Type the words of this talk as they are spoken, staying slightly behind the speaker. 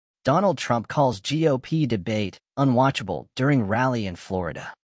Donald Trump calls GOP debate unwatchable during rally in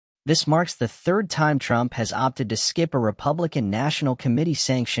Florida. This marks the third time Trump has opted to skip a Republican National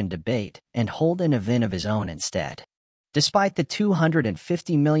Committee-sanctioned debate and hold an event of his own instead. Despite the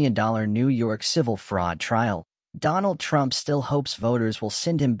 $250 million New York civil fraud trial, Donald Trump still hopes voters will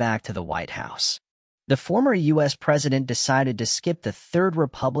send him back to the White House. The former U.S. president decided to skip the third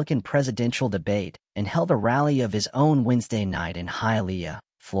Republican presidential debate and held a rally of his own Wednesday night in Hialeah,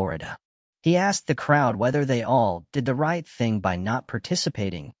 Florida. He asked the crowd whether they all did the right thing by not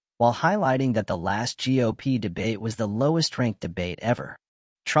participating, while highlighting that the last GOP debate was the lowest-ranked debate ever.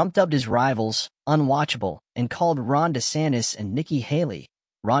 Trump dubbed his rivals unwatchable and called Ron DeSantis and Nikki Haley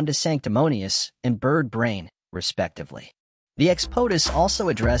Ron desanctimonious and bird brain, respectively. The ex-POTUS also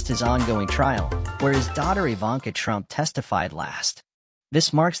addressed his ongoing trial, where his daughter Ivanka Trump testified last.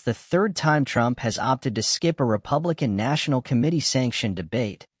 This marks the third time Trump has opted to skip a Republican National Committee-sanctioned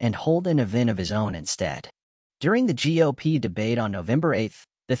debate and hold an event of his own instead. During the GOP debate on November 8,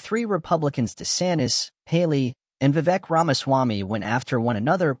 the three Republicans DeSantis, Haley, and Vivek Ramaswamy went after one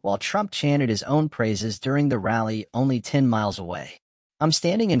another while Trump chanted his own praises during the rally only 10 miles away. "I'm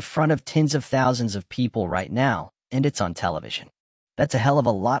standing in front of tens of thousands of people right now, and it's on television. That's a hell of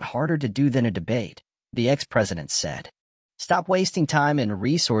a lot harder to do than a debate," the ex-president said. "Stop wasting time and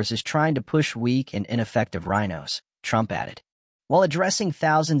resources trying to push weak and ineffective rhinos," Trump added. While addressing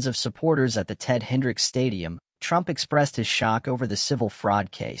thousands of supporters at the Ted Hendricks Stadium, Trump expressed his shock over the civil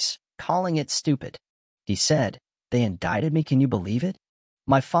fraud case, calling it stupid. He said, "They indicted me, can you believe it?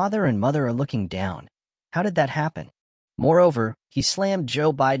 My father and mother are looking down. How did that happen?" Moreover, he slammed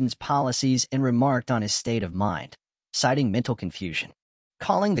Joe Biden's policies and remarked on his state of mind, citing mental confusion.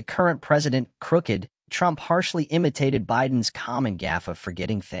 Calling the current president crooked, Trump harshly imitated Biden's common gaffe of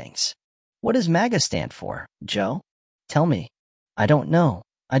forgetting things. "What does MAGA stand for, Joe? Tell me." "I don't know.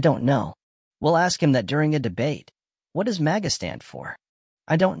 I don't know." "We'll ask him that during a debate. What does MAGA stand for?"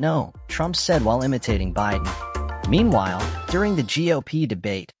 "I don't know," Trump said while imitating Biden. Meanwhile, during the GOP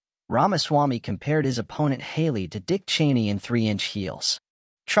debate, Ramaswamy compared his opponent Haley to Dick Cheney in 3-inch heels.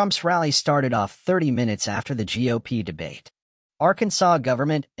 Trump's rally started off 30 minutes after the GOP debate. Arkansas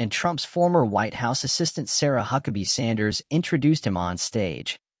government and Trump's former White House assistant Sarah Huckabee Sanders introduced him on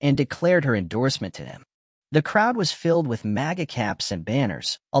stage and declared her endorsement to him. The crowd was filled with MAGA caps and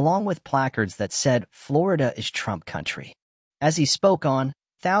banners, along with placards that said, "Florida is Trump country." As he spoke on,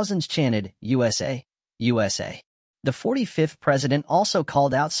 thousands chanted, "USA, USA." The 45th president also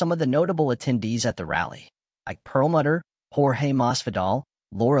called out some of the notable attendees at the rally, like Perlmutter, Jorge Masvidal,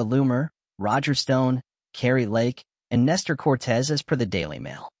 Laura Loomer, Roger Stone, Carrie Lake, and Nestor Cortez as per the Daily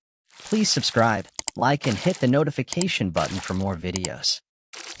Mail. Please subscribe, like, and hit the notification button for more videos.